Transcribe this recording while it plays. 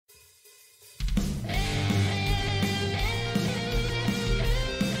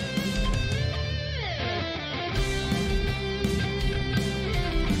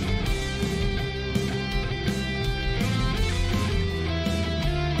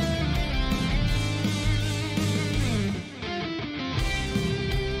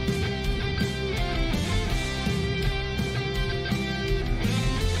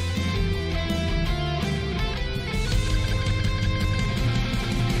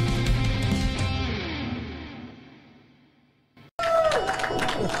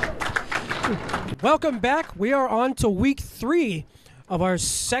Welcome back. We are on to week 3 of our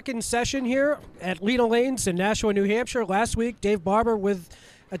second session here at Lena Lanes in Nashua, New Hampshire. Last week, Dave Barber with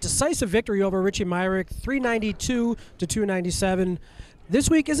a decisive victory over Richie Myrick, 392 to 297. This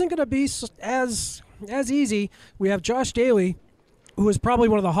week isn't going to be as easy. We have Josh Daley, who is probably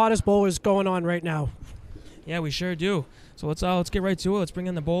one of the hottest bowlers going on right now. Yeah, we sure do. So let's get right to it. Let's bring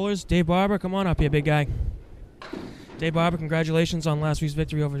in the bowlers. Dave Barber, come on up here, big guy. Dave Barber, congratulations on last week's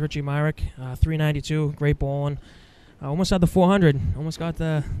victory over Richie Myrick. 392, great bowling. Almost had the 400. Almost got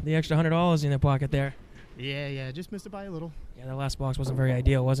the extra $100 in their pocket there. Yeah, just missed it by a little. Yeah, that last box wasn't very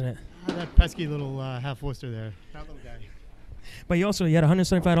ideal, wasn't it? That pesky little half Worcester there. That little guy. But you had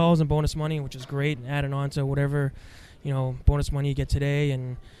 $175 in bonus money, which is great, and adding on to whatever, bonus money you get today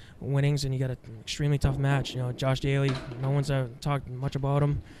and winnings, and you got an extremely tough match. Josh Daley, no one's talked much about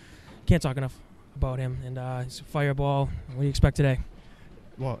him. Can't talk enough about him, and he's a fireball. What do you expect today?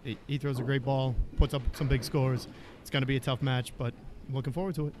 Well, he throws a great ball, puts up some big scores. It's going to be a tough match, but I'm looking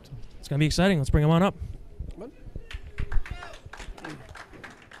forward to it. So. It's going to be exciting. Let's bring him on up.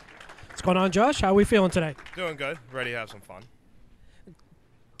 What's going on, Josh? How are we feeling today? Doing good. Ready to have some fun.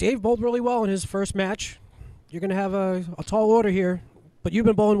 Dave bowled really well in his first match. You're going to have a tall order here, but you've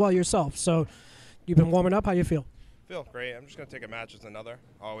been bowling well yourself, so you've been warming up. How you feel? Feel great. I'm just going to take a match as another,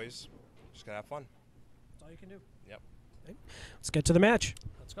 always. Just going to have fun. That's all you can do. Yep. Okay. Let's get to the match.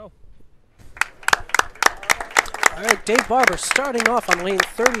 Let's go. All right, Dave Barber starting off on lane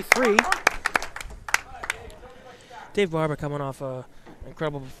 33. Dave Barber coming off an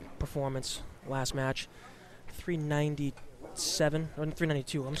incredible performance last match. 397, or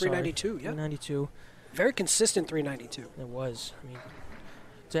 392, I'm 392, sorry. Yeah. 392. Very consistent 392. It was. I mean,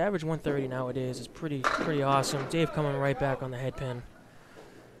 to average 130 nowadays is pretty awesome. Dave coming right back on the head pin.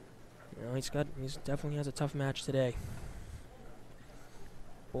 He's definitely has a tough match today.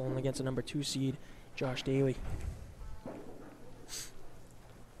 Bowling against a number 2 seed, Josh Daley.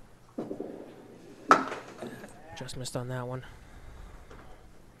 Just missed on that one.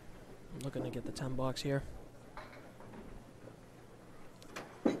 I'm looking to get the 10 box here.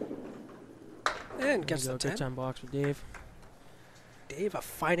 And gets the 10 box with Dave. Dave, a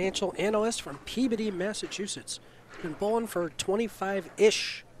financial analyst from Peabody, Massachusetts. Been bowling for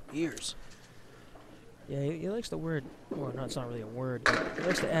 25-ish years. Yeah, he likes the word, well, no, it's not really a word, but he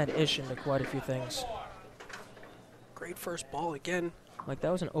likes to add ish into quite a few things. Great first ball again. Like,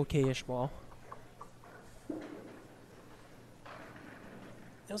 that was an okay-ish ball.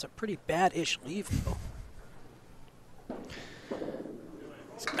 That was a pretty bad-ish leave, though.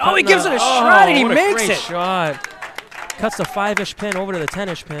 Oh, he gives it a shot, and he makes it. What a great shot. Cuts the 5-ish pin over to the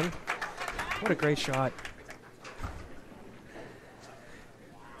 10-ish pin. What a great shot.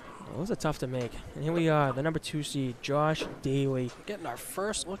 Those are tough to make. And here we are, the number 2 seed, Josh Daley. Getting our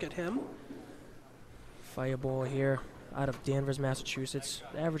first look at him. Fireball here out of Danvers, Massachusetts.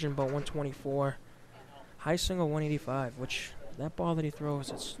 Averaging about 124. High single 185, which that ball that he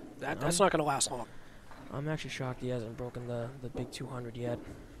throws, that's not going to last long. I'm actually shocked he hasn't broken the big 200 yet.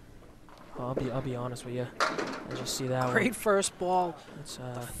 I'll be honest with you. As you see that Great one. first ball. It's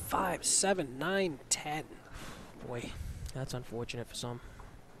 5, 7, 9, 10. Boy, that's unfortunate for some.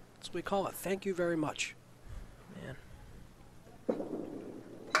 That's what we call it. Thank you very much. Man.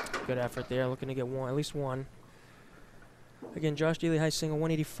 Good effort there. Looking to get at least one. Again, Josh Daley, high single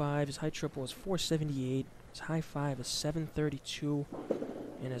 185. His high triple is 478. His high 5 is 732.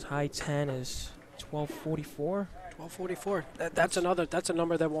 And his high 10 is 1244. 1244. That's a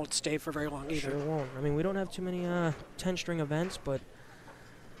number that won't stay for very long either. Sure won't. I mean, we don't have too many 10-string events, but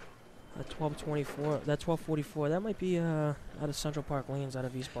that 1244, that might be out of Central Park Lanes, out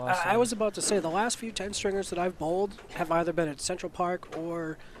of East Boston. I was about to say, the last few 10-stringers that I've bowled have either been at Central Park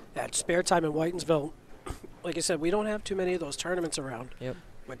or at Spare Time in Whitensville. Like I said, we don't have too many of those tournaments around. Yep.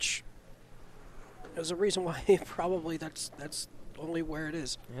 Which is a reason why probably that's only where it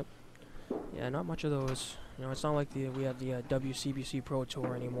is. Yep. Yeah, not much of those. It's not like we have the WCBC Pro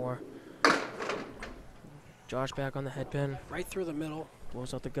Tour anymore. Josh back on the head pin. Right through the middle.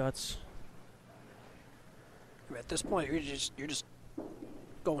 Blows out the guts. At this point, you're just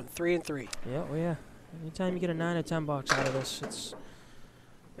going 3 and 3. Yeah, well, yeah. Anytime you get a 9 or 10 box out of this,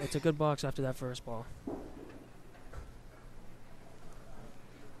 it's a good box after that first ball.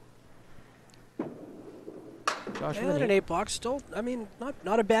 Josh and an 8 box still. I mean,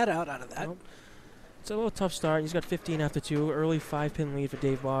 not a bad out of that. Nope. It's a little tough start. He's got 15 after 2. Early 5-pin lead for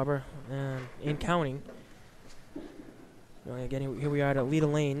Dave Barber, and counting. Again, here we are at Lena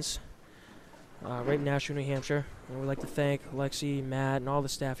Lanes, right in Nashua, New Hampshire. And we'd like to thank Lexi, Matt, and all the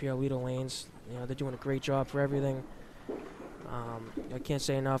staff here at Lena Lanes. They're doing a great job for everything. I can't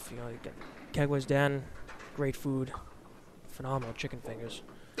say enough. Kegler's Den, great food, phenomenal chicken fingers.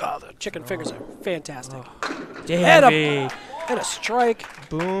 Oh, the chicken fingers are fantastic. Davey. And a strike.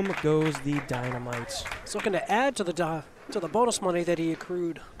 Boom goes the dynamite. He's looking to add to the bonus money that he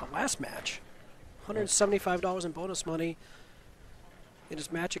accrued the last match. $175 in bonus money in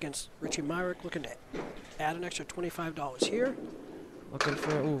his match against Richie Myrick. Looking to add an extra $25 here. Looking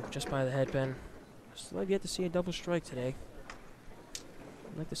for, just by the headpin. Still have yet to see a double strike today.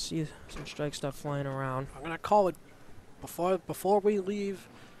 I'd like to see some strike stuff flying around. I'm going to call it before we leave.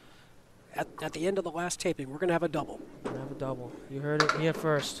 At the end of the last taping, we're going to have a double. You heard it here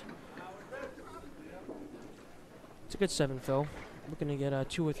first. It's a good 7, Phil. Looking to get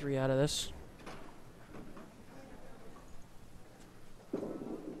 2 or 3 out of this.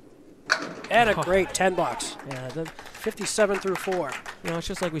 And a great $10. Yeah, 57 through 4. it's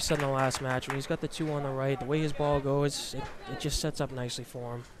just like we said in the last match. When he's got the 2 on the right, the way his ball goes, it just sets up nicely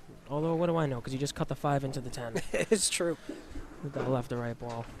for him. Although, what do I know? Because he just cut the 5 into the 10. It's true. With the left or right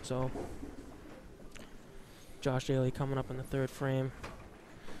ball. So, Josh Daley coming up in the 3rd frame.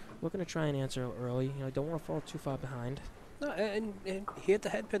 Looking to try and answer early. Don't want to fall too far behind. No, and he hit the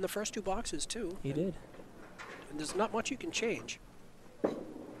head pin the first 2 boxes, too. He did. And there's not much you can change.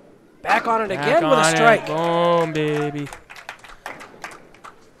 Back on it again with a strike. Boom, baby.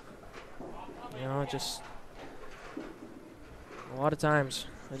 Just a lot of times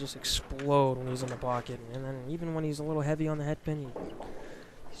they just explode when he's in the pocket. And then even when he's a little heavy on the head pin,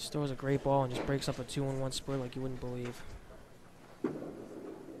 he just throws a great ball and just breaks up a 2-in-1 split like you wouldn't believe. Look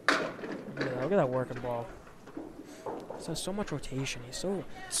at that working ball. He has so much rotation. He's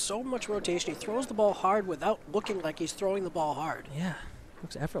so much rotation. He throws the ball hard without looking like he's throwing the ball hard. Yeah,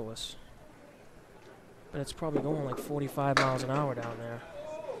 looks effortless. But it's probably going like 45 miles an hour down there.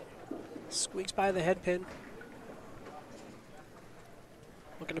 Squeaks by the head pin.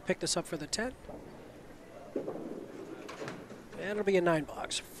 Looking to pick this up for the 10. And it'll be a 9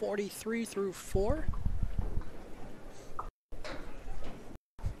 box. 43 through 4.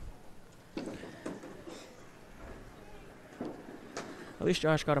 At least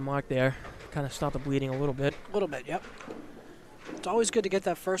Josh got a mark there. Kind of stopped the bleeding a little bit. A little bit, yep. It's always good to get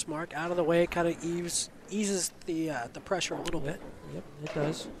that first mark out of the way. It kind of eases the pressure a little bit. Yep, it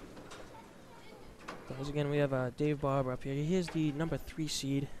does. Again, we have Dave Barber up here. He is the number 3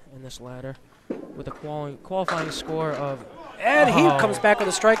 seed in this ladder with a qualifying score of... And he comes back with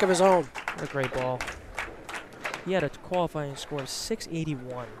a strike of his own. What a great ball. He had a qualifying score of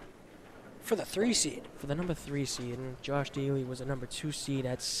 681. For the 3 seed. For the number 3 seed. And Josh Daley was a number 2 seed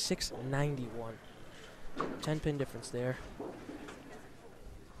at 691. 10-pin difference there.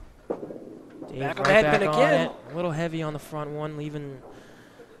 Dave back on the head pin again. A little heavy on the front one, leaving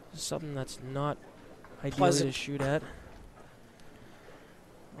something that's not ideally pleasant to shoot at.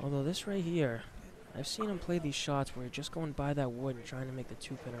 Although this right here, I've seen him play these shots where you're just going by that wood and trying to make the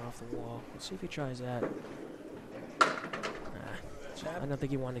 2-pinner off the wall. Let's see if he tries that. I don't think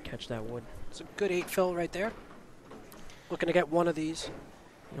he wanted to catch that wood. It's a good 8 fill right there. Looking to get one of these.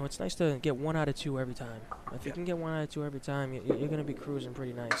 It's nice to get 1 out of 2 every time. If you can get 1 out of 2 every time, you're going to be cruising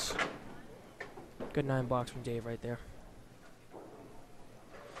pretty nice. Good 9 box from Dave right there.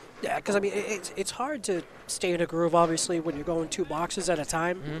 Yeah, because, I mean, it's hard to stay in a groove, obviously, when you're going 2 boxes at a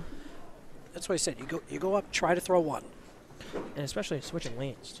time. Mm-hmm. That's what I said. You go up, try to throw 1. And especially switching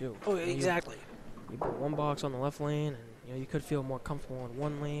lanes, too. Oh, exactly. You put 1 box on the left lane, and you could feel more comfortable in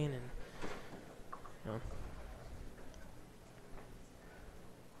 1 lane, and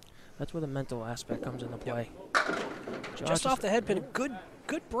that's where the mental aspect comes into play. Yep. Just off the head pin, good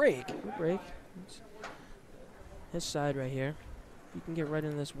break. Good break. His side right here. You can get right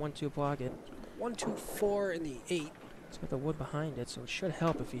in this 1-2 pocket. 1, 2, 4 in the 8. It's got the wood behind it, so it should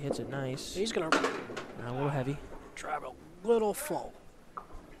help if he hits it nice. He's gonna a little heavy. Drive a little full.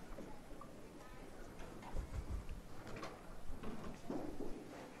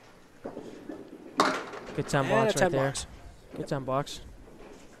 Good 10 and box a 10 right there. box. Good 10 box.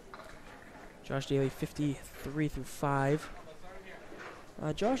 Josh Daley 53 through 5.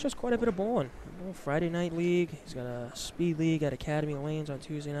 Josh does quite a bit of bowling. Friday night league. He's got a speed league at Academy Lanes on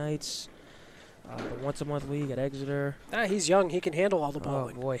Tuesday nights. The once-a-month league at Exeter. He's young. He can handle all the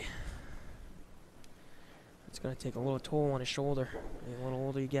bowling. Oh, boy. It's going to take a little toll on his shoulder. The little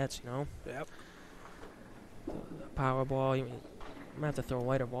older he gets, Yep. The power ball. You might have to throw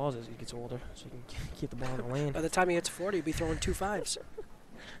lighter balls as he gets older so you can keep the ball in the lane. By the time he hits 40, he'll be throwing 2 5s.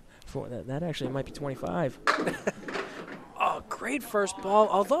 That actually might be 25. Oh, great first ball.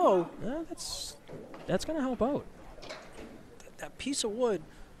 Although that's going to help out. That piece of wood.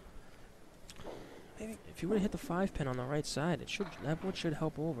 Maybe if you would have hit the 5-pin on the right side, that wood should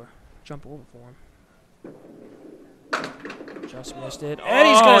help over. jump over for him. Just missed it. And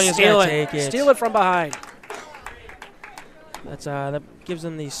he's going to he's steal gonna it. take it. Steal it from behind. That's that gives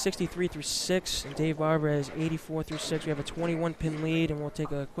them the 63 through 6, and Dave Barber has 84 through 6. We have a 21-pin lead, and we'll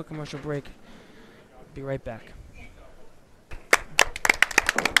take a quick commercial break. Be right back.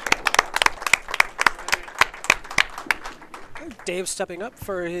 Dave stepping up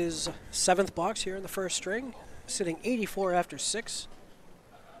for his 7th box here in the first string, sitting 84 after 6.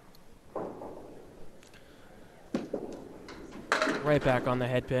 Right back on the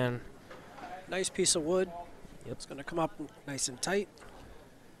head pin. Nice piece of wood. Yep. It's going to come up nice and tight.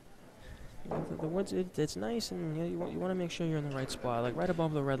 The wood's it's nice, and you want to make sure you're in the right spot. Like right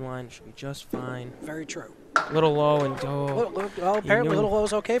above the red line should be just fine. Very true. Little low, and Well, apparently knew. Little Low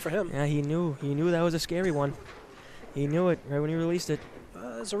is okay for him. Yeah, he knew that was a scary one. He knew it right when he released it.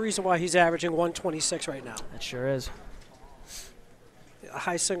 There's a reason why he's averaging 126 right now. That sure is. A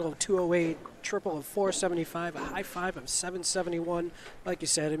high single of 208, triple of 475, a high 5 of 771. Like you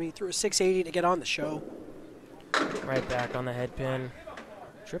said, I mean, he threw a 680 to get on the show. Right back on the head pin.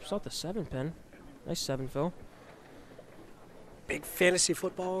 Trips out the 7 pin. Nice 7, Phil. Big fantasy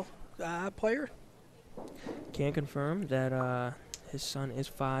football player. Can confirm that his son is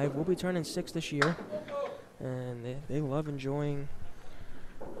 5. Will be turning 6 this year. And they love enjoying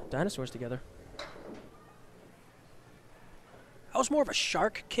dinosaurs together. I was more of a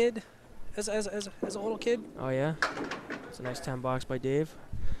shark kid as a little kid. Oh, yeah? It's a nice 10 box by Dave.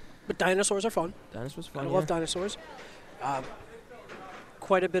 But dinosaurs are fun. Dinosaurs fun, I yeah. love dinosaurs.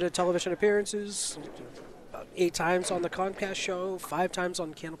 Quite a bit of television appearances. About 8 times on the Comcast show, 5 times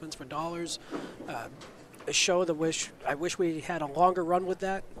on Candlepins for Dollars. A show that I wish we had a longer run with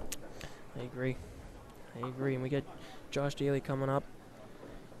that. I agree. And we get Josh Daley coming up.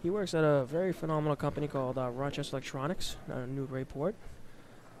 He works at a very phenomenal company called Rochester Electronics, New Grayport.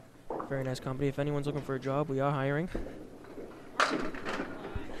 Very nice company. If anyone's looking for a job, we are hiring.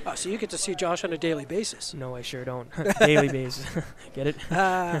 Oh, so you get to see Josh on a daily basis. No, I sure don't. Daily basis. Get it?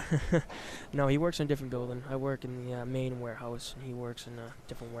 No, he works in a different building. I work in the main warehouse, and he works in a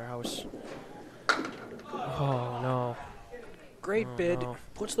different warehouse. Oh, no. Great Oh, bid. no.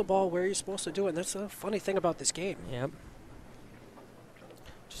 Puts the ball where you're supposed to do it. And that's the funny thing about this game. Yep.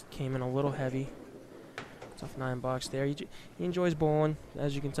 Just came in a little heavy. Tough 9 box there. He enjoys bowling,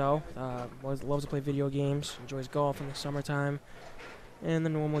 as you can tell. Loves to play video games. Enjoys golf in the summertime. And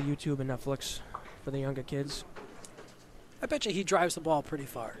the normal YouTube and Netflix for the younger kids. I bet you he drives the ball pretty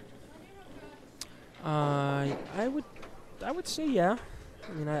far. I would say yeah.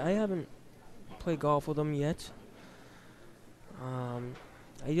 I mean, I haven't played golf with him yet.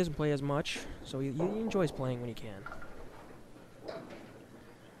 He doesn't play as much, so he enjoys playing when he can.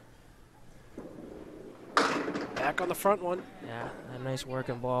 Back on the front one. Yeah, a nice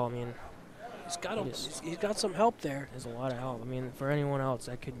working ball. I mean, He's got some help there. there's a lot of help. I mean, for anyone else,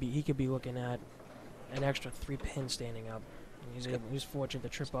 he could be looking at an extra 3 pins standing up. And he's fortunate to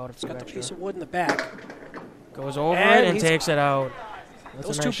trip out a He's few got the extra. piece of wood in the back. Goes over And it and he's- takes it out. That's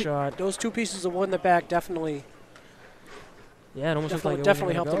Those a nice shot. Those 2 pieces of wood in the back definitely Yeah, it almost looked like it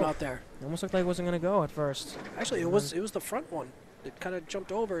definitely wasn't helped him gonna out there. go. It almost looked like it wasn't going to go at first. Actually, it was the front one. It kind of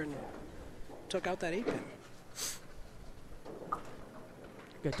jumped over and took out that 8-pin.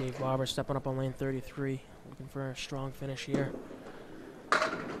 Got Dave Barber stepping up on lane 33, looking for a strong finish here.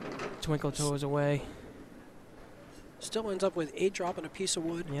 Twinkle toes away. Still ends up with 8 drop and a piece of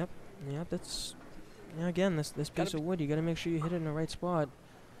wood. Yep, that's... Yeah, again, this piece of wood, you got to make sure you hit it in the right spot.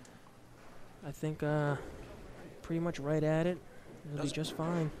 I think pretty much right at it. It'll be just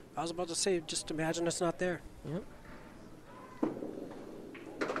fine. I was about to say, just imagine it's not there. Yep.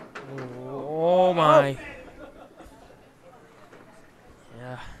 Oh my.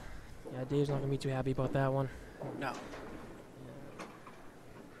 Yeah, Dave's not going to be too happy about that one. No.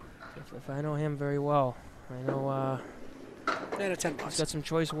 If I know him very well, I know And a 10 he's bucks. got some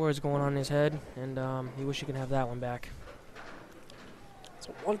choice words going on in his head, and he wish he could have that one back.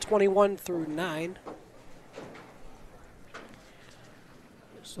 So 121 through 9.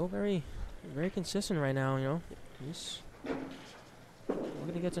 Still very, very consistent right now, you know. We're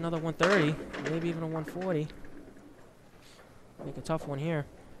going to get to another 130, maybe even a 140. Make a tough one here.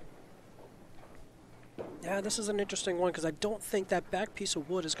 Yeah, this is an interesting one because I don't think that back piece of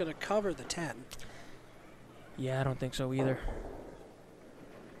wood is going to cover the 10. Yeah, I don't think so either.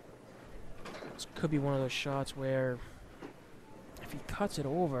 This could be one of those shots where if he cuts it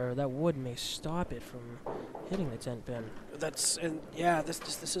over, that wood may stop it from hitting the 10 pin. This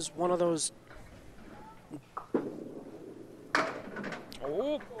is one of those.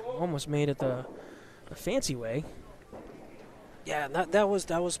 Oh, almost made it the fancy way. Yeah, and that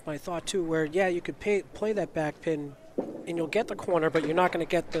was my thought too. Where you could play that back pin, and you'll get the corner, but you're not going to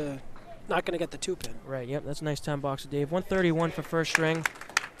get the 2-pin. Right. Yep. That's a nice 10 box of Dave. 131 for first string.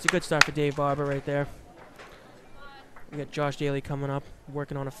 It's a good start for Dave Barber right there. We got Josh Daley coming up,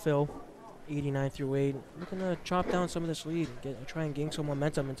 working on a fill, 89 through 8. Looking to chop down some of this lead, try and gain some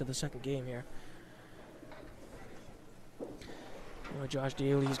momentum into the second game here. Josh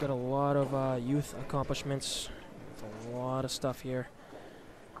Daley, he's got a lot of youth accomplishments. A lot of stuff here.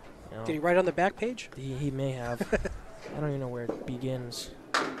 Did he write on the back page? He may have. I don't even know where it begins.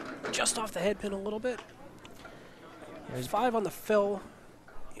 Just off the head pin a little bit. There's 5 on the fill.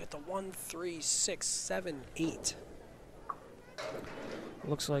 You get the 1, 3, 6, 7, 8.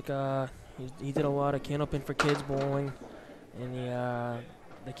 Looks like he did a lot of Candlepin for Kids bowling, and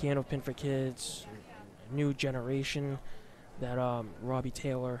the Candlepin for Kids new generation that Robbie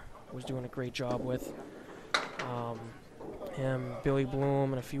Taylor was doing a great job with. Him, Billy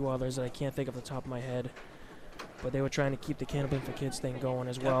Bloom, and a few others that I can't think of off the top of my head. But they were trying to keep the Candlepin for Kids thing going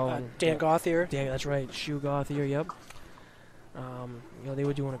as well. And Dan Gothier. Dan, that's right. Shoe Gothier, yep. They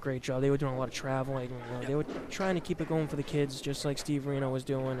were doing a great job. They were doing a lot of traveling. They were trying to keep it going for the kids, just like Steve Reno was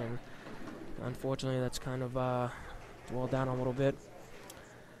doing. And unfortunately, that's kind of well down a little bit.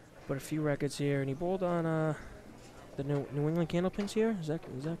 But a few records here, and he bowled on the New England Candlepins here. Is that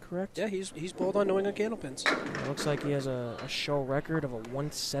correct? Yeah, he's bowled on New England Candlepins. It looks like he has a show record of a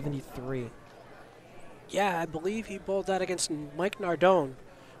 173. Yeah, I believe he bowled that against Mike Nardone.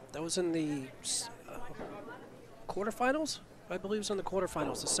 That was in the quarterfinals? I believe it was in the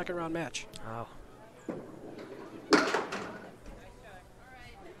quarterfinals, the second round match. Wow.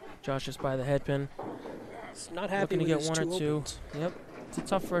 Josh just by the head pin. He's not happy looking to with get his one or 2 two. opens. Yep. It's a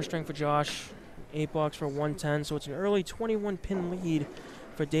tough first string for Josh. 8 blocks for 110, so it's an early 21 pin lead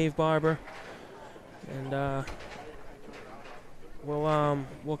for Dave Barber. And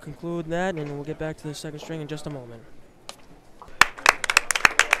we'll conclude that, and we'll get back to the second string in just a moment.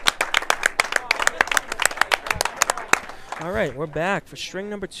 All right, we're back for string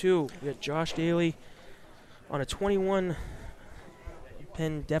number 2. We got Josh Daley on a 21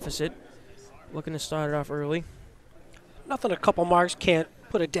 pin deficit, looking to start it off early. Nothing a couple marks can't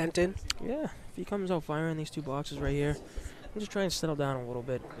put a dent in. Yeah, if he comes out firing these 2 boxes right here, I'm just trying to settle down a little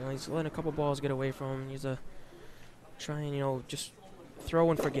bit. He's letting a couple balls get away from him. He's trying, just throw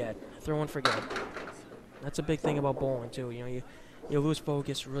and forget. Throw and forget. That's a big thing about bowling too. You lose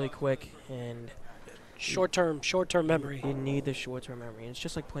focus really quick, and Short-term memory. you need the short-term memory. And it's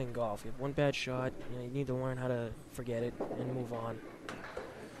just like playing golf. You have one bad shot, you need to learn how to forget it and move on.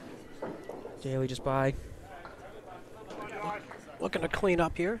 Daley just by. Looking to clean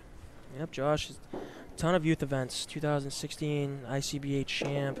up here. Yep, Josh. Ton of youth events. 2016 ICBA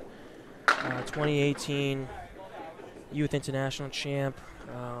champ, 2018 Youth International champ.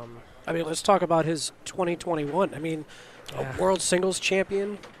 Let's talk about his 2021. Yeah. A world singles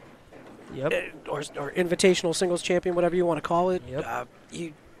champion. Yep. Or invitational singles champion, whatever you want to call it. Yep.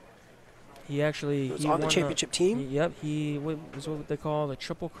 He was on the championship team. Yep. He was what they call the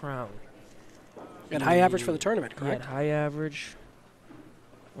Triple Crown. At high average for the tournament, correct? He had high average.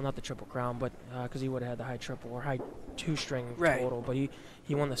 Well, not the Triple Crown, but because he would have had the high triple or high 2-string total. But he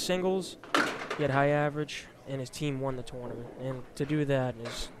won the singles. He had high average, and his team won the tournament. And to do that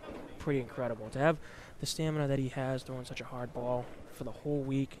is pretty incredible. To have the stamina that he has throwing such a hard ball for the whole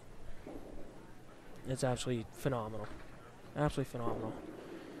week, it's absolutely phenomenal. Absolutely phenomenal.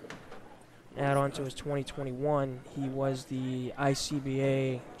 Add on to his 2021, he was the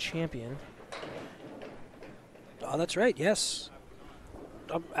ICBA champion. Oh, that's right, yes.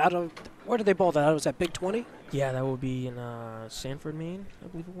 Where did they bowl that? Was that Big 20? Yeah, that would be in Sanford, Maine, I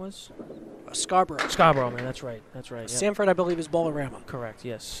believe it was. Scarborough. Scarborough, man, that's right. Yep. Sanford, I believe, is Bolorama. Correct,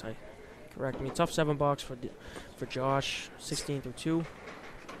 yes. Correct me. Tough 7 box for Josh, 16 through 2.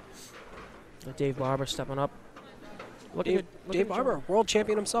 Dave Barber stepping up. Dave Barber, world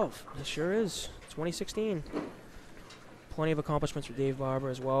champion himself. He sure is. 2016. Plenty of accomplishments for Dave Barber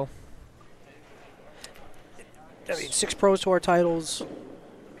as well. 6 Pro Tour titles.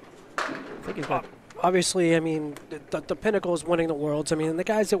 I think he's got Obviously, the pinnacle is winning the Worlds. The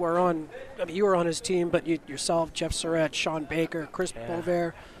guys that were on, you were on his team, but yourself, Jeff Surratt, Sean Baker, Chris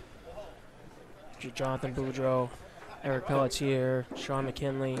Bover. Jonathan Boudreau, Eric Pelletier, Sean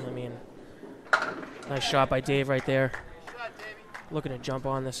McKinley. Nice shot by Dave right there. Looking to jump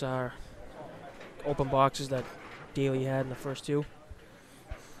on this open boxes that Daley had in the first 2.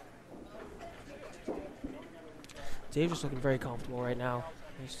 Dave's just looking very comfortable right now.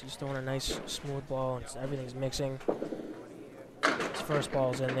 He's just throwing a nice smooth ball, and everything's mixing. His first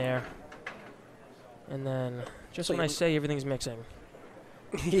ball's in there. And then, just So when I say everything's mixing.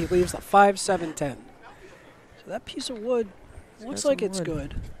 He leaves the 5, 7, 10. So that piece of wood looks got like some it's wood.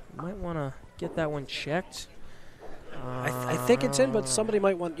 good. Might want to get that one checked. I think it's in, but somebody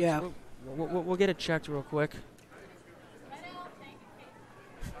might want, yeah. We'll get it checked real quick.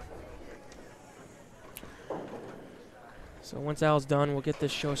 So once Al's done, we'll get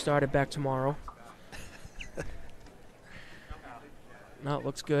this show started back tomorrow. No, it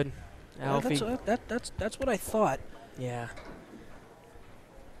looks good. Alfie. That's what I thought. Yeah.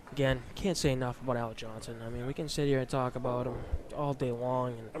 Again, can't say enough about Al Johnson. I mean, we can sit here and talk about him all day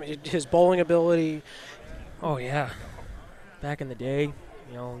long. And I mean, his bowling ability. oh yeah, back in the day,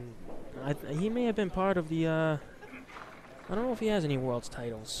 you know, he may have been part of the. I don't know if he has any world's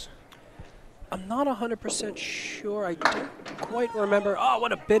titles. I'm not 100% sure. I don't quite remember. Oh,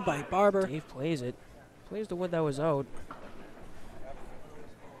 what a bid by Barber. Dave plays it. Plays the wood that was out.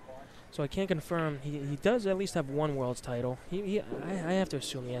 So I can't confirm. He does at least have one world's title. I have to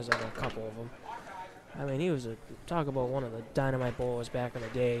assume he has like a couple of them. I mean, he was talk about one of the dynamite bowlers back in the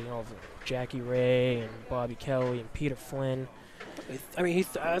day. You know, Jackie Ray and Bobby Kelly and Peter Flynn. I mean, he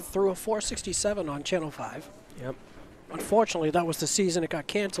threw a 467 on Channel 5. Yep. Unfortunately, that was the season it got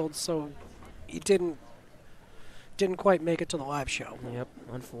canceled, so he didn't quite make it to the live show. Yep,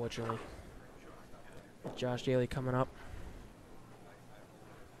 unfortunately. Josh Daley coming up.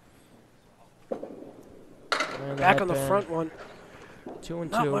 And Back on the headband. front one. 2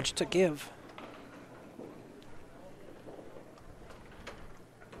 and Not 2. much to give.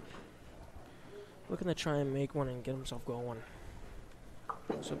 Looking to try and make one and get himself going.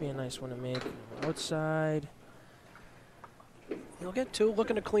 This will be a nice one to make. Outside. He'll get 2.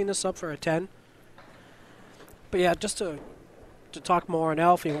 Looking to clean this up for a 10. But yeah, just to talk more on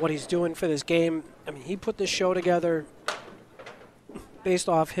Alfie and what he's doing for this game. I mean, he put this show together based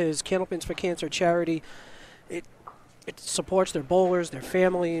off his Candlepins for Cancer charity. It supports their bowlers, their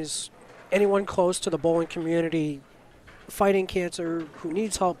families, anyone close to the bowling community fighting cancer who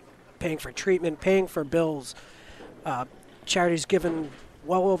needs help paying for treatment, paying for bills. Charity's given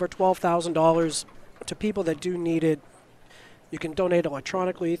well over $12,000 to people that do need it. You can donate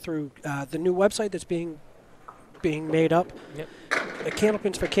electronically through the new website that's being made up. Yep. At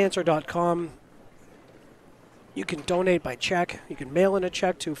candlepinsforcancer.com. You can donate by check. You can mail in a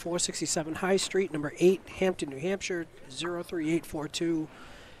check to 467 High Street, number 8, Hampton, New Hampshire, 03842.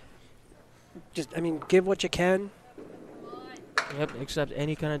 Just, I mean, give what you can. Yep, accept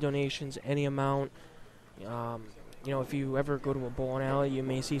any kind of donations, any amount. You know, if you ever go to a bowling alley, you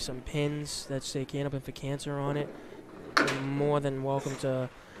may see some pins that say Candlepin for Cancer on it. You're more than welcome to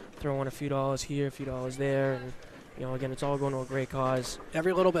throw in a few dollars here, a few dollars there. And, you know, again, it's all going to a great cause.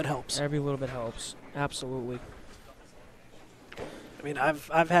 Every little bit helps. Every little bit helps. Absolutely. I mean,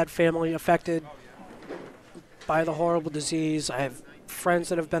 I've had family affected by the horrible disease. I have friends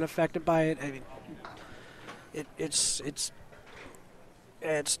that have been affected by it. I mean, it's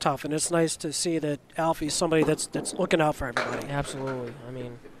tough, and it's nice to see that Alfie's somebody that's looking out for everybody. Absolutely. I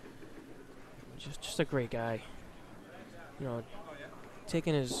mean, just a great guy. You know,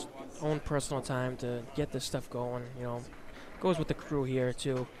 taking his own personal time to get this stuff going. You know, goes with the crew here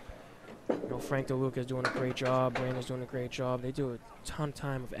too. You know, Frank DeLuca's doing a great job. Brandon's doing a great job. They do a ton of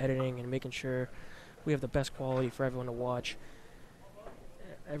time of editing and making sure we have the best quality for everyone to watch.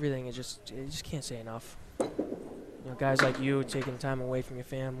 Everything is just, you just can't say enough. You know, guys like you taking time away from your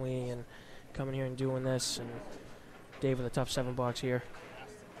family and coming here and doing this, and Dave with a tough $7 here.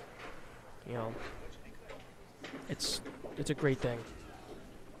 You know, it's a great thing.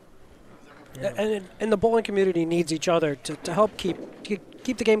 Yeah. And the bowling community needs each other to help keep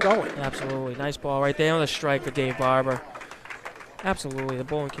the game going. Absolutely. Nice ball right there on the strike for Dave Barber. Absolutely. The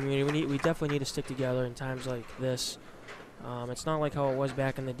bowling community, we definitely need to stick together in times like this. It's not like how it was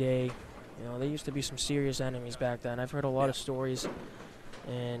back in the day. You know, there used to be some serious enemies back then. I've heard a lot of stories.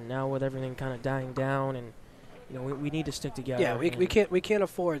 And now with everything kind of dying down, and you know, we need to stick together. Yeah, we can't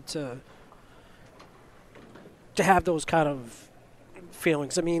afford to have those kind of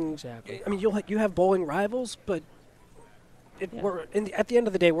feelings. I mean, Exactly. I mean, you have bowling rivals, but at the end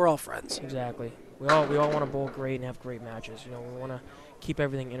of the day, we're all friends. Exactly. We all want to bowl great and have great matches. You know, we want to keep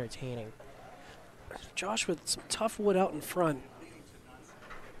everything entertaining. Josh with some tough wood out in front.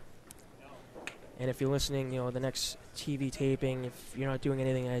 And if you're listening, you know, the next TV taping, if you're not doing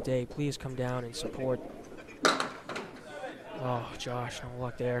anything that day, please come down and support. Oh, Josh, no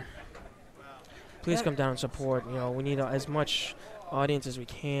luck there. Please come down and support. You know, we need as much audience as we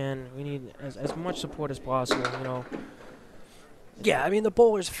can. We need as much support as possible, you know. Yeah, I mean, the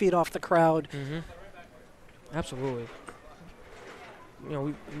bowlers feed off the crowd. Mm-hmm. Absolutely.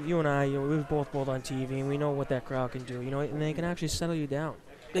 you and I, we've both bowled on TV, and we know what that crowd can do. And they can actually settle you down.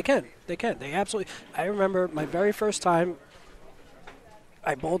 They can. They absolutely. I remember my very first time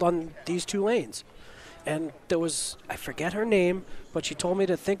I bowled on these 2 lanes. And there was, I forget her name, but she told me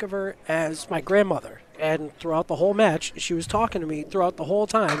to think of her as my grandmother. And throughout the whole match, she was talking to me throughout the whole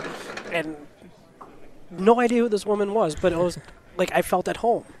time. And no idea who this woman was, but it was like I felt at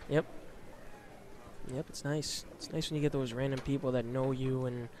home. Yep, it's nice. It's nice when you get those random people that know you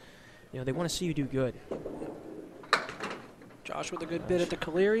and, they want to see you do good. Josh with a good bit at the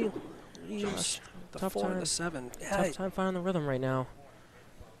Caleri. Josh, The tough 4 and time. the 7. Tough time finding the rhythm right now.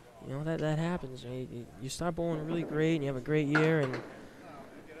 That happens. You start bowling really great, and you have a great year, and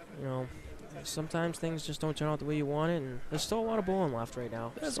sometimes things just don't turn out the way you want it. And there's still a lot of bowling left right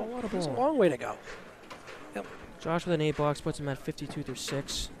now. There's Still a lot of a bowling. long way to go. Josh with an 8 box puts him at 52 through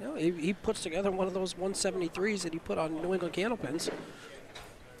 6. He puts together one of those 173s that he put on New England Candlepins.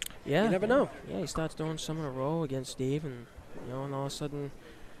 Yeah, You never know. Yeah, he starts throwing some in a row against Dave, and and all of a sudden,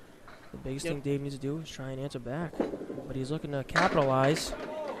 the biggest thing Dave needs to do is try and answer back. But he's looking to capitalize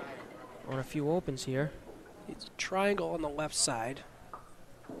on a few opens here. It's a triangle on the left side.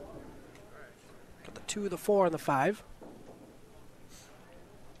 Got the 2, the 4, and the 5.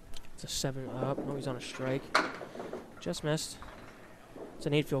 It's a 7 up. No, he's on a strike. Just missed. It's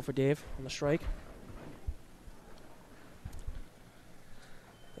an 8 field for Dave on the strike.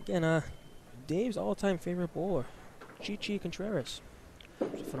 Again, Dave's all-time favorite bowler, Chi Contreras.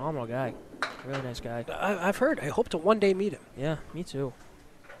 He's a phenomenal guy. Really nice guy. I've heard. I hope to one day meet him. Yeah, me too.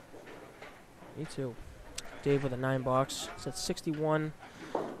 Me too. Dave with a 9 box. It's at 61.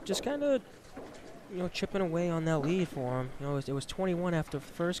 Just kind of, chipping away on that lead for him. It was 21 after the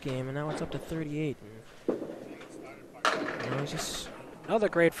first game, and now it's up to 38. And, he's just Another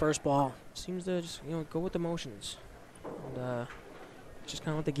great first ball. seems to just, go with the motions. And just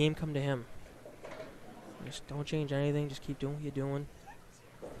kind of let the game come to him. Just don't change anything. Just keep doing what you're doing.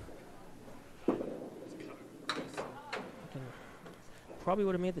 Probably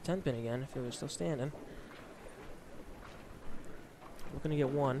would have made the 10 pin again if it was still standing. Looking to get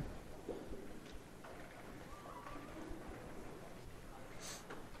 1.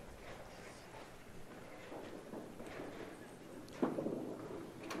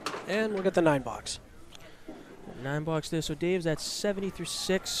 And we'll get the 9 box. 9 box there. So Dave's at 70 through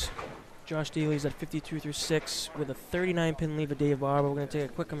 6. Josh Daley's at 52 through 6 with a 39 pin lead for Dave Barber. We're going to take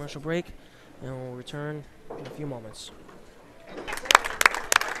a quick commercial break, and we'll return in a few moments.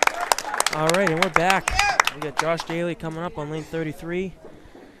 All right, and we're back. We got Josh Daley coming up on lane 33.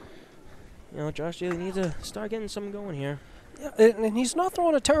 Josh Daley needs to start getting something going here. Yeah, and he's not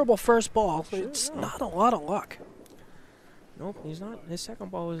throwing a terrible first ball. Sure, It's no. not a lot of luck. Nope, he's not. His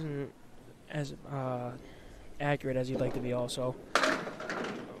second ball isn't as accurate as he'd like to be also.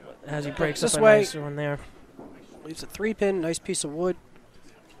 As he breaks This up a way. nice one there. Leaves a 3-pin, nice piece of wood.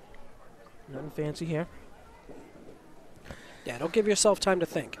 Nothing fancy here. Yeah, don't give yourself time to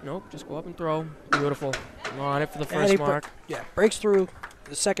think. Nope, just go up and throw. Beautiful. On it for the And first he mark. breaks through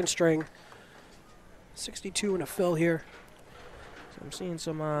the second string. 62 and a fill here. So I'm seeing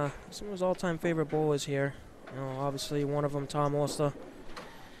some of his all-time favorite bowlers here. Obviously one of them, Tom Olster.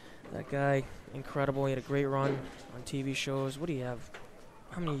 That guy, incredible. He had a great run on TV shows. What do you have?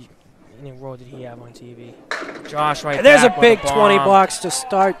 How many in a row did he have on TV? Josh right And there's a back with big bomb. 20 box to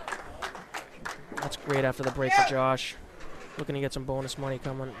start. That's great after the break for Josh. Looking to get some bonus money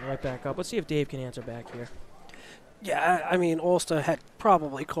coming right back up. Let's see if Dave can answer back here. Yeah, I mean, Ulster had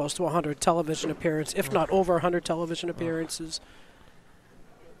probably close to 100 television appearances, if not over 100 television appearances.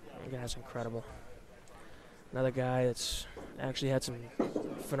 That guy's incredible. Another guy that's actually had some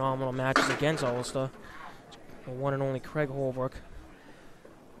phenomenal matches against Ulster. The one and only Craig Holbrook.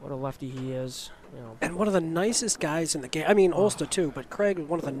 What a lefty he is. And one of the nicest guys in the game. I mean, Ulster too, but Craig was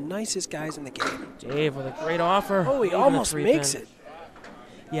one of the nicest guys in the game. Dave with a great offer. Oh, he Even a almost 3-pin. makes it.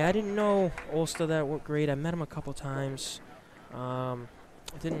 Yeah, I didn't know Ulster that great. I met him a couple times. I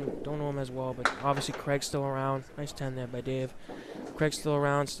don't know him as well, but obviously Craig's still around. Nice 10 there by Dave. Craig's still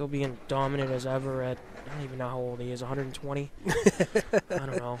around, still being dominant as ever at, I don't even know how old he is, 120? I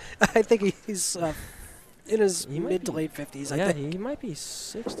don't know. I think he's in his He might mid to be. late 50s. Yeah, I think. he might be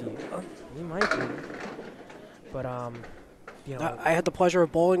 60. He might be. But, I had the pleasure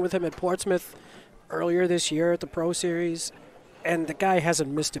of bowling with him at Portsmouth earlier this year at the Pro Series, and the guy hasn't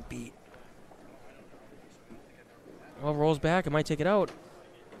missed a beat. well, rolls back. It might take it out.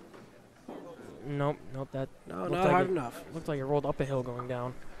 Nope, that No, looked not like hard it, enough. Looked like it rolled up a hill going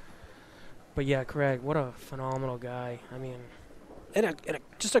down. But yeah, Craig, what a phenomenal guy. I mean, And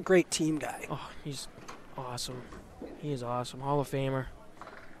just a great team guy. oh, he's awesome. He is awesome. Hall of Famer.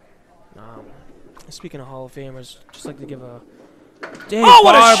 Speaking of Hall of Famers, just like to give a Dave Oh,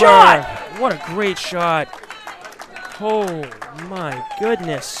 what a Barber. shot! What a great shot. Oh, my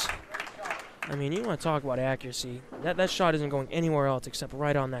goodness. I mean, you want to talk about accuracy. That shot isn't going anywhere else except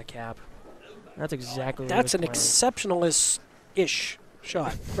right on that cap. That's exactly what That's he an was exceptionalist-ish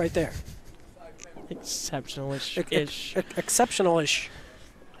shot right there. playing. Exceptionalish-ish. Exceptional-ish.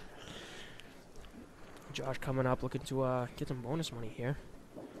 Josh coming up looking to get some bonus money here.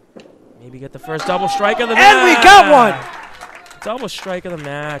 Maybe get the first double strike of the match. And we got one! Double strike of the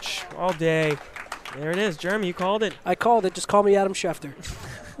match all day. There it is. Jeremy, you called it. I called it. Just call me Adam Schefter.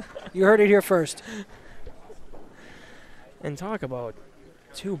 You heard it here first. And talk about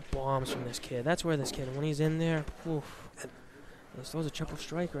 2 bombs from this kid. That's where this kid, when he's in there, oof. He throws a triple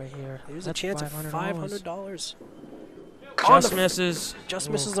strike right here. There's That's a chance of $500. $500. Just misses. Just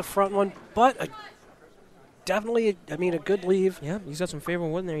Ooh. misses the front one, but definitely, I mean, a good leave. Yeah, he's got some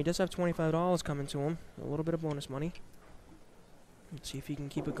favorable wood in there. He does have $25 coming to him. A little bit of bonus money. Let's see if he can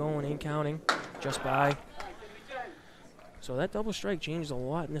keep it going. Ain't counting. Just by. So that double strike changed a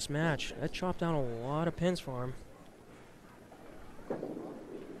lot in this match. That chopped down a lot of pins for him.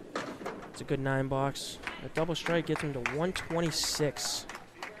 It's a good 9 box. That double strike gets him to 126.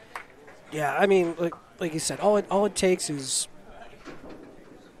 Yeah, I mean, like you said, all it takes is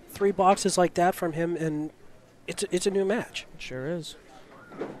 3 boxes like that from him, and it's a new match. It sure is.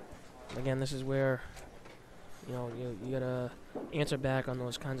 Again, this is where, you know, you gotta answer back on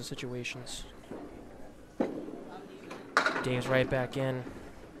those kinds of situations. Dave's right back in.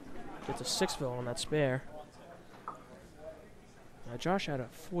 Gets a 6-fill on that spare. Josh had a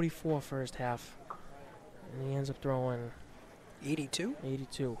 44 first half, and he ends up throwing 82?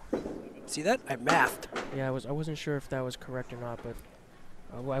 82. See that? I mathed. Yeah, I wasn't sure if that was correct or not, but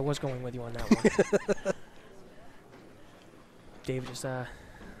I was going with you on that one. Dave just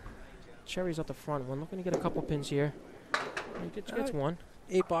cherries up the front one, looking to get a couple pins here. He gets one.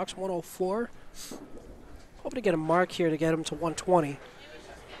 8 box, 104. Hoping to get a mark here to get him to 120.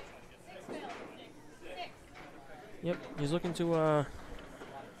 Yep, he's looking to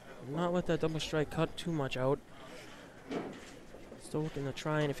not let that double strike cut too much out. Still looking to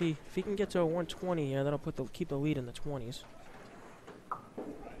try, and if he can get to a 120 here, that'll keep the lead in the 20s.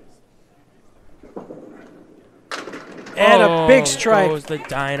 And a big strike. Goes the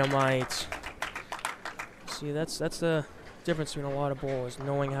dynamite. See, that's the difference between a lot of bowlers,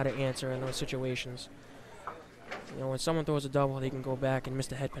 knowing how to answer in those situations. You know, when someone throws a double, they can go back and miss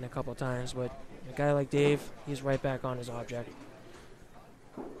the head pin a couple of times, but a guy like Dave, he's right back on his object.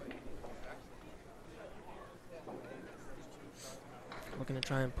 Looking to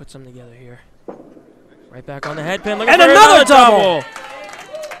try and put something together here. Right back on the head pin. Looking And for another double!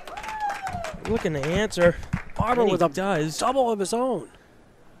 Looking to answer. Barber And with he a does. double of his own.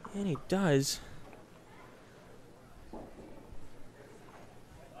 And he does.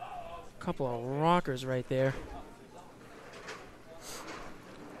 Couple of rockers right there.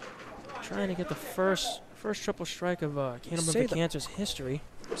 Trying to get the first triple strike of Candlepin Cancer's history.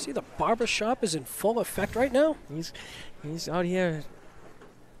 See, the barber shop is in full effect right now. He's out here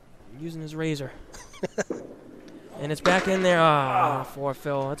using his razor. And it's back in there. Ah,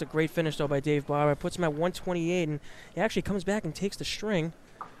 4-fill. That's a great finish, though, by Dave Barber. Puts him at 128, and he actually comes back and takes the string.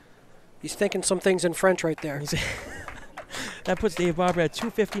 He's thinking some things in French right there. That puts Dave Barber at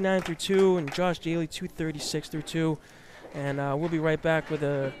 259 through 2, and Josh Daley 236 through 2. And we'll be right back with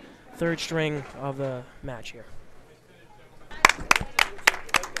the third string of the match here.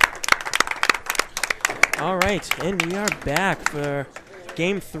 All right, and we are back for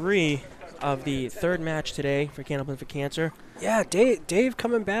Game 3 of the third match today for Candlepin for Cancer. Yeah, Dave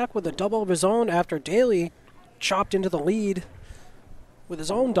coming back with a double of his own after Daley chopped into the lead with his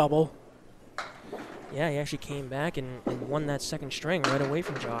own double. Yeah, he actually came back and won that second string right away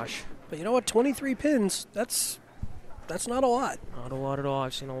from Josh. But you know what? 23 pins, that's not a lot. Not a lot at all.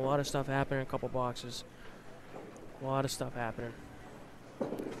 I've seen a lot of stuff happen in a couple boxes. A lot of stuff happening.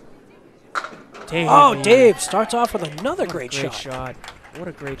 Dave starts off with another great shot. What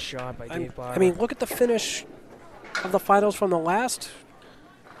a great shot by Dave Barber. I mean, look at the finish of the finals from the last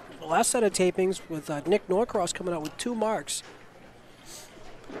set of tapings with Nick Norcross coming out with 2 marks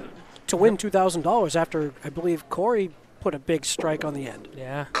to win $2,000 after, I believe, Corey put a big strike on the end.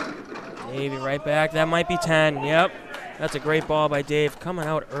 Yeah. Davey right back. That might be 10. Yep. That's a great ball by Dave. Coming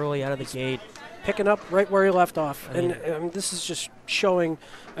out early out of the gate. Picking up right where he left off. And this is just showing,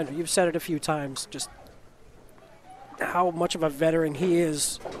 I know you've said it a few times, just how much of a veteran he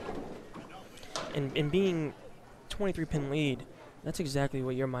is. And being 23-pin lead, That's exactly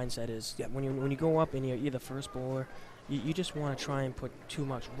what your mindset is. Yep. When you go up and you're the first bowler, you just want to try and put too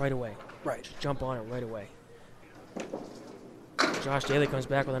much right away. Right. Just jump on it right away. Josh Daley comes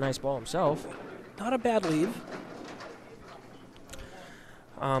back with a nice ball himself. Not a bad leave.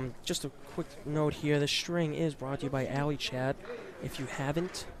 Just a quick note here. The string is brought to you by Alley Chat. If you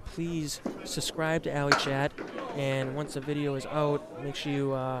haven't, please subscribe to Alley Chat. And once the video is out, make sure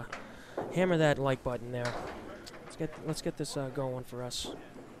you hammer that like button there. Let's get this going for us.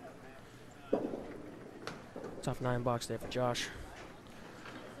 Tough $9 there for Josh.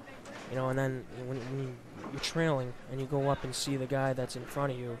 You know, and then when you're trailing and you go up and see the guy that's in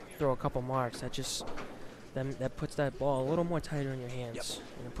front of you throw a couple marks, that puts that ball a little more tighter in your hands. Yep.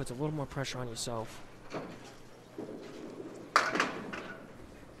 And it puts a little more pressure on yourself.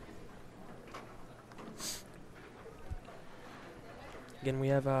 Again, we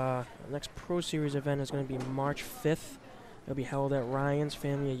have our next Pro Series event is going to be March 5th. It'll be held at Ryan's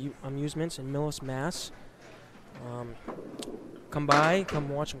Family Amusements in Millis, Mass. Come by, come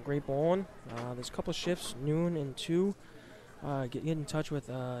watch some great bowling. There's a couple of shifts, noon and 2. Get in touch with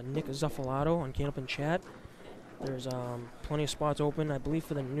Nick Zuffalato on Candlepin Chat. There's plenty of spots open, I believe,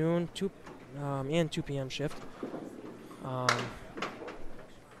 for the noon and 2 p.m. shift.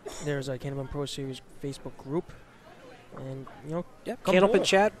 There's a Candlepin Pro Series Facebook group. And, you know, come Candlepin bowl.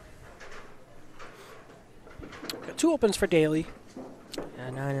 Chat. Got 2 opens for Daley.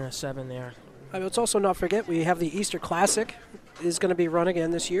 9 and a 7 there. Let's also not forget we have the Easter Classic is going to be run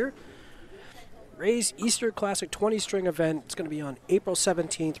again this year. Ray's Easter Classic 20-string event. It's going to be on April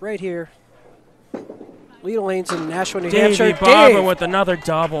 17th right here. Lena Lanes in Nashua, New Hampshire. Dave Barber Dave! with another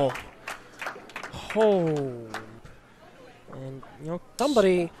double. Oh. And, you know,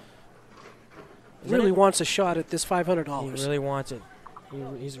 Somebody Is really it- wants a shot at this he $500. really wants it.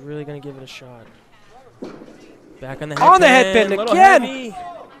 He's really going to give it a shot. Back on the On the headpin. headpin Little again! heavy.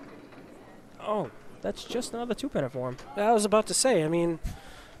 Oh, that's just another 2-pinner for him. I was about to say, I mean...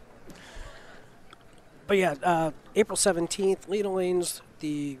 But yeah, April 17th, Lena Lanes,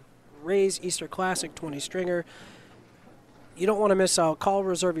 the Ray's Easter Classic 20-stringer. You don't want to miss out. Call,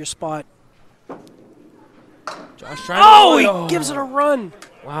 reserve your spot. Josh trying Oh, he gives it a run.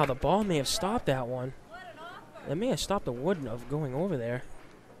 Wow, the ball may have stopped that one. That may have stopped the wood of going over there.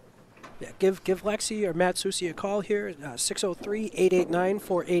 Yeah, give Lexi or Matt Susi a call here,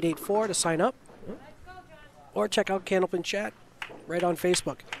 603-889-4884 to sign up. Or check out Candlepin Chat right on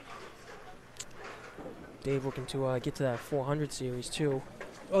Facebook. Dave looking to get to that 400 series too.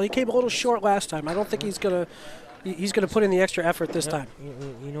 Well, he came a little short last time. I don't think he's gonna put in the extra effort this time.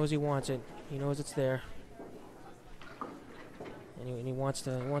 He knows he wants it. He knows it's there. And he wants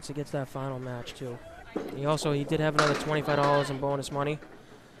to get to that final match too. He did have another $25 in bonus money.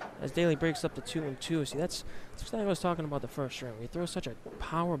 As Daley breaks up to 2 and 2. See, that's what I was talking about the first string. He throws such a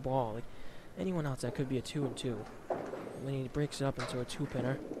power ball. Like anyone else, that could be a 2 and 2. And then he breaks it up into a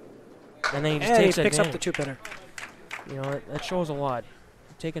 2-pinner. And then he just And he takes picks up advantage. the 2-pinner. You know, that shows a lot.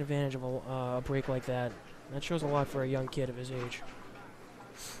 Taking advantage of a break like that. That shows a lot for a young kid of his age.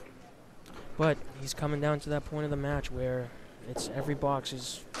 But he's coming down to that point of the match where it's every box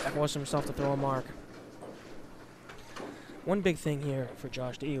is forcing himself to throw a mark. One big thing here for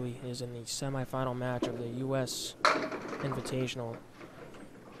Josh Daley is in the semifinal match of the U.S. Invitational.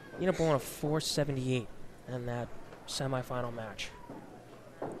 You end up going a 478 in that semifinal match.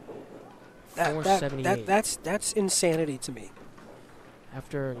 478. That's insanity to me.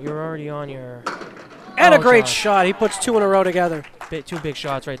 After you're already on your... And Oh, a great Josh. shot. He puts 2 in a row together. 2 big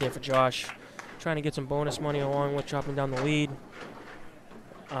shots right there for Josh. Trying to get some bonus money along with chopping down the lead.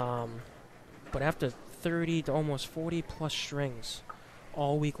 But after 30 to almost 40 plus strings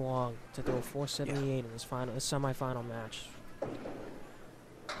all week long to throw 478 in this semifinal match,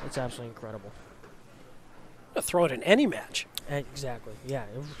 it's absolutely incredible. Throw it in any match. Exactly. Yeah.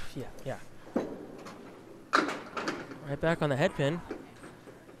 Yeah. Right back on the headpin.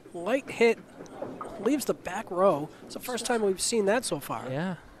 Light hit. Leaves the back row. It's the first time we've seen that so far.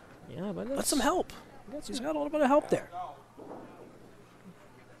 Yeah. But That's some help. He's got a little bit of help there.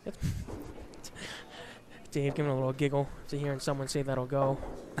 Dave giving a little giggle to hearing someone say that'll go.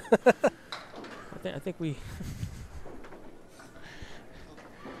 I think we...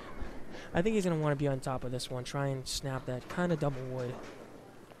 I think he's going to want to be on top of this one. Try and snap that kind of double wood.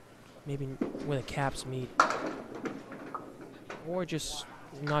 Maybe where the caps meet. Or just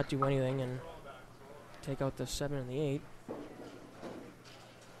not do anything and take out the 7 and the 8.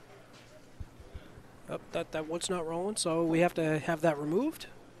 Oh, that wood's not rolling, so we have to have that removed.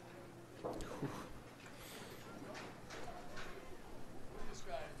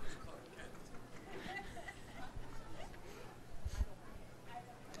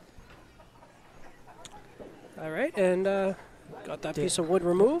 All right, and got that piece of wood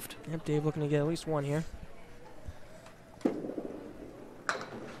removed. Yep, Dave looking to get at least one here.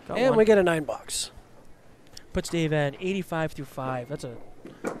 Got And one. we get a 9 bucks. Puts Dave at 85 through 5. That's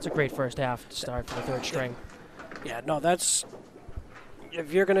a great first half to start for the third string. Yeah, no, that's...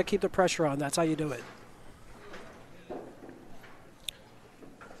 If you're going to keep the pressure on, that's how you do it.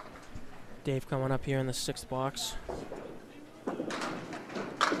 Dave coming up here in the 6th box.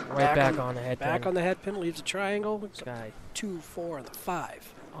 Right back on the head pin. Back on the head pin, leaves a triangle. This guy. 2, 4, and the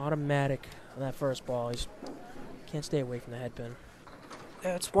 5. Automatic on that first ball. He can't stay away from the head pin.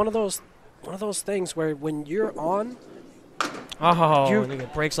 Yeah, it's one of those things where when you're on, Oh, and you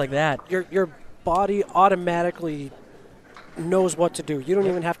get breaks like that. your body automatically knows what to do. You don't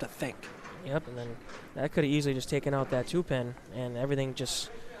even have to think. Yep, and then that could have easily just taken out that 2 pin, and everything just,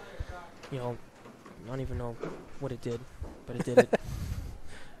 I don't even know what it did, but it did it.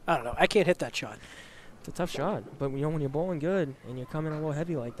 I don't know. I can't hit that shot. It's a tough shot, but when you're bowling good and you're coming a little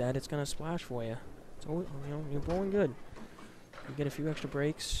heavy like that, it's gonna splash for you. So you're bowling good. You get a few extra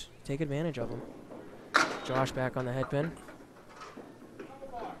breaks, take advantage of them. Josh back on the head pin.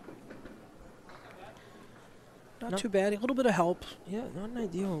 Not too bad. A little bit of help. Yeah, not an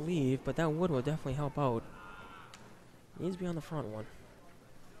ideal leave, but that wood will definitely help out. Needs to be on the front one.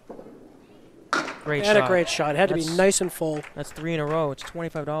 Great shot. A great shot. It had to be nice and full. That's 3 in a row. It's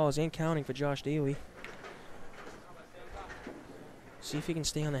 $25 and counting for Josh Daley. See if he can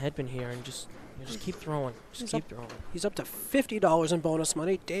stay on the head pin here and just keep throwing. Just keep throwing. He's up to $50 in bonus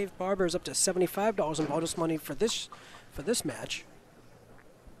money. Dave Barber is up to $75 in bonus money for this match.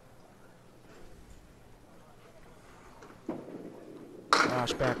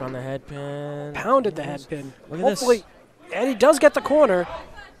 Josh back on the head pin. Pounded the head pin. Look at Hopefully, this. and he does get the corner.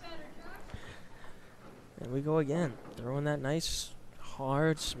 And we go again. Throwing that nice,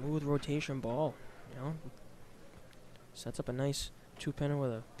 hard, smooth rotation ball. Sets up a nice 2-pinner with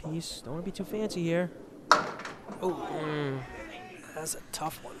a piece. Don't want to be too fancy here. Oh, that's a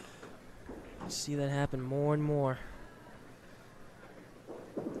tough one. I see that happen more and more.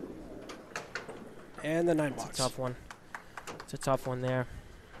 And the 9 bucks. It's a tough one. It's a tough one there.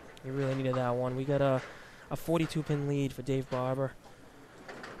 You really needed that one. We got a 42-pin lead for Dave Barber.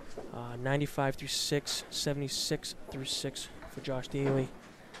 95 through 6, 76 through 6 for Josh Daley.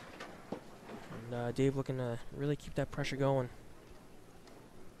 And Dave looking to really keep that pressure going.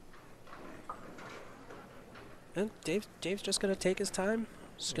 And Dave's just going to take his time.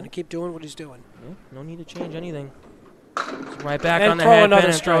 Just going to keep doing what he's doing. Yeah, no need to change anything. He's right back And on the throw head another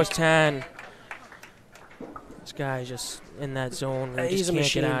pin and throws strike. 10. This guy's just in that zone. He He's just a can't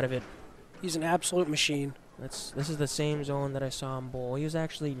machine. get out of it. He's an absolute machine. This is the same zone that I saw him bowl. He was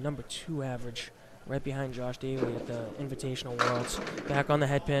actually number 2 average, right behind Josh Daley at the Invitational Worlds. Back on the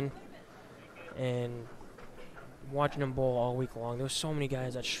head pin, and watching him bowl all week long. There were so many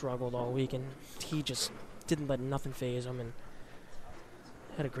guys that struggled all week, and he just didn't let nothing phase him, and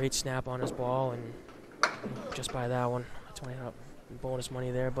had a great snap on his ball, and just by that one, that's why I got bonus money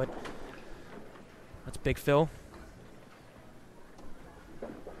there. But that's Big Phil.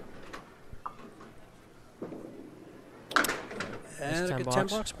 And a 10 good bucks. 10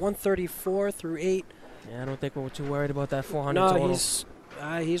 bucks. 134 through 8. Yeah, I don't think we're too worried about that 400 No, total.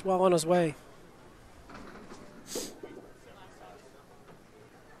 he's well on his way.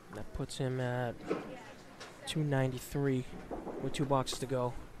 That puts him at 293 with 2 boxes to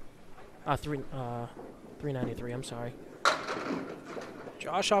go. 393, I'm sorry.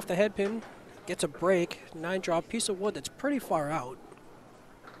 Josh off the head pin. Gets a break. 9 drop. Piece of wood that's pretty far out.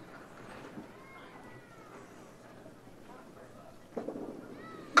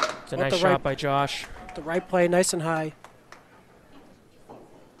 It's a nice shot by Josh. The right play, nice and high.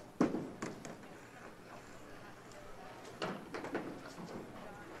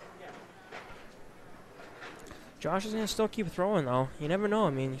 Josh is going to still keep throwing, though. You never know. I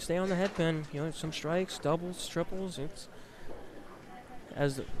mean, you stay on the head pin, some strikes, doubles, triples. It's,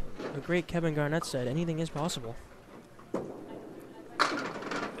 as the great Kevin Garnett said, anything is possible.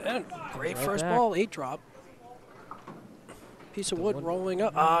 And great Right first back. ball, 8 drop. Piece of wood rolling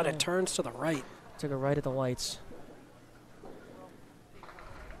up. And it turns to the right. Took a right at the lights.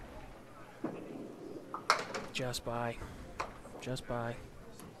 Just by. Just by.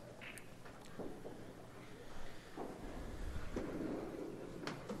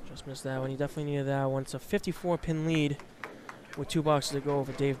 Just missed that one. He definitely needed that one. It's a 54-pin lead with 2 boxes to go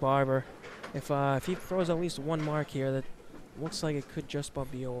for Dave Barber. If he throws at least 1 mark here, that looks like it could just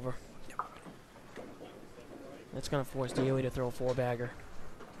about be over. That's going to force Daley to throw a 4-bagger.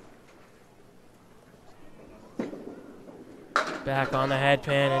 Back on the head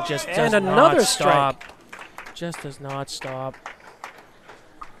pin and just does another not stop. just does not stop.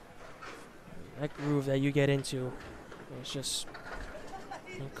 That groove that you get into is just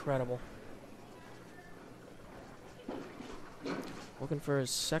incredible. Looking for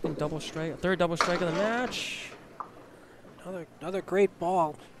his second double strike, third double strike of the match. Another great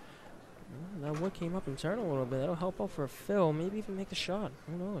ball. That one came up and turned a little bit. That'll help out for a fill. Maybe even make the shot.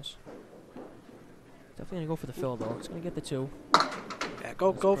 Who knows? Definitely gonna go for the fill though. It's gonna get the 2. Yeah,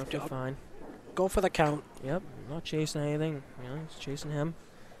 go fine. Go for the count. Yep, not chasing anything. You know, he's chasing him.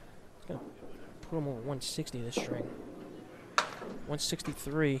 He's gonna put him over 160 this string.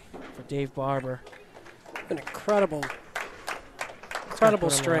 163 for Dave Barber. An incredible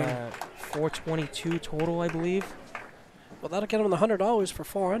string. 422 total, I believe. Well, that'll get him the $100 for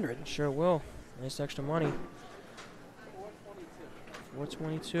 400. Sure will. Nice extra money.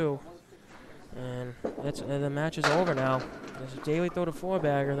 422. And the match is over now. There's a Daley throw to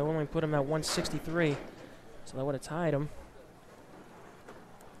 4-bagger. That only put him at 163. So that would have tied him.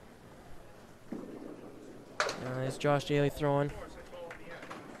 There's Josh Daley throwing.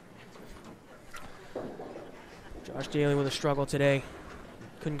 Josh Daley with a struggle today.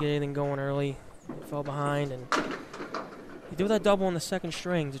 Couldn't get anything going early. He fell behind, and he did that double on the second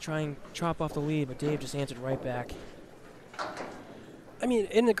string to try and chop off the lead, but Dave just answered right back. I mean,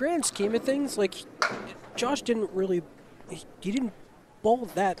 in the grand scheme of things, like, Josh didn't really, he didn't bowl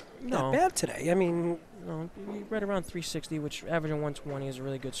that bad today. I mean, no, right around 360, which averaging 120 is a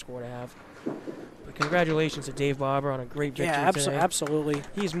really good score to have. But congratulations to Dave Barber on a great victory today. Absolutely.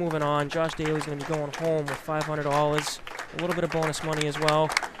 He's moving on. Josh Daley's going to be going home with $500, a little bit of bonus money as well.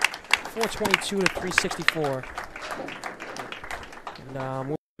 422 to 364. And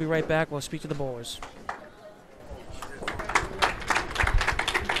we'll be right back. We'll speak to the bowlers.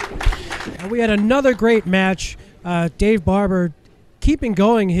 And we had another great match. Dave Barber keeping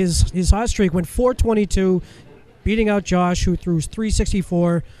going his hot streak, went 422, beating out Josh, who threw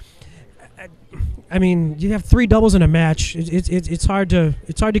 364. I mean, you have 3 doubles in a match. It's hard to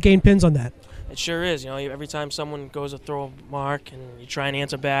gain pins on that. It sure is. You know, every time someone goes to throw a mark and you try and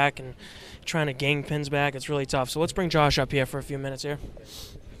answer back and you're trying to gain pins back, it's really tough. So let's bring Josh up here for a few minutes here.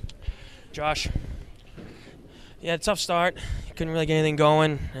 Josh, he had a tough start. He couldn't really get anything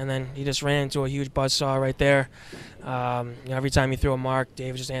going, and then he just ran into a huge buzzsaw right there. You know, every time he threw a mark,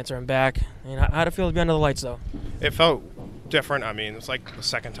 Dave was just answering back. And how'd it feel to be under the lights, though? It felt different. I mean, it's like the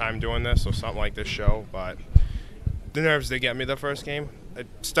second time doing this or something like this show, but the nerves did get me the first game. It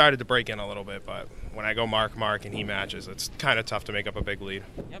started to break in a little bit, but when I go mark, and he matches, it's kind of tough to make up a big lead.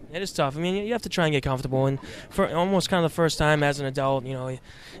 Yep, it is tough. I mean, you have to try and get comfortable, and for almost kind of the first time as an adult, you know,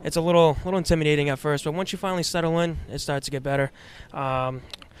 it's a little intimidating at first, but once you finally settle in, it starts to get better.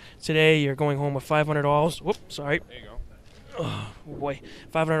 Today, you're going home with $500. Whoops, sorry. There you go. Oh boy,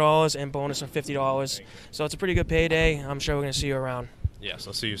 $500 and bonus of $50. So it's a pretty good payday. I'm sure we're going to see you around. Yes,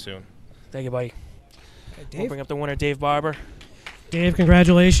 I'll see you soon. Thank you, buddy. Dave? We'll bring up the winner, Dave Barber. Dave,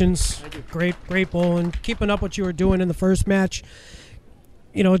 congratulations. Great bowling. Keeping up what you were doing in the first match.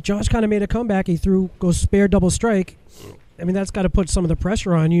 You know, Josh kind of made a comeback. He goes spare double strike. I mean, that's got to put some of the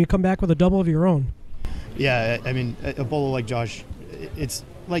pressure on you. You come back with a double of your own. Yeah, I mean, a bowler like Josh, it's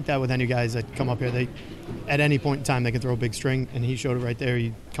like that with any guys that come up here. They, at any point in time, they can throw a big string, and he showed it right there.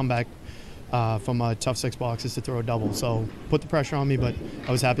 He come back from a tough 6 boxes to throw a double. So put the pressure on me, but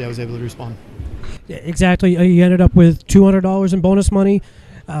I was happy I was able to respond. Yeah, exactly. You ended up with $200 in bonus money,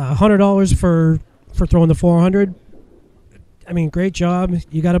 $100 for throwing the 400. I mean, great job.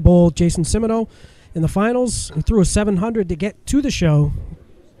 You got to bowl Jason Simino in the finals and threw a 700 to get to the show.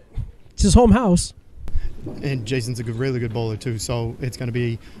 It's his home house. And Jason's a really good bowler too, so it's going to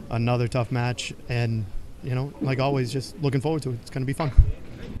be another tough match. And, you know, like always, just looking forward to it. It's going to be fun.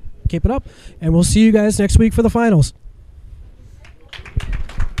 Keep it up, and we'll see you guys next week for the finals.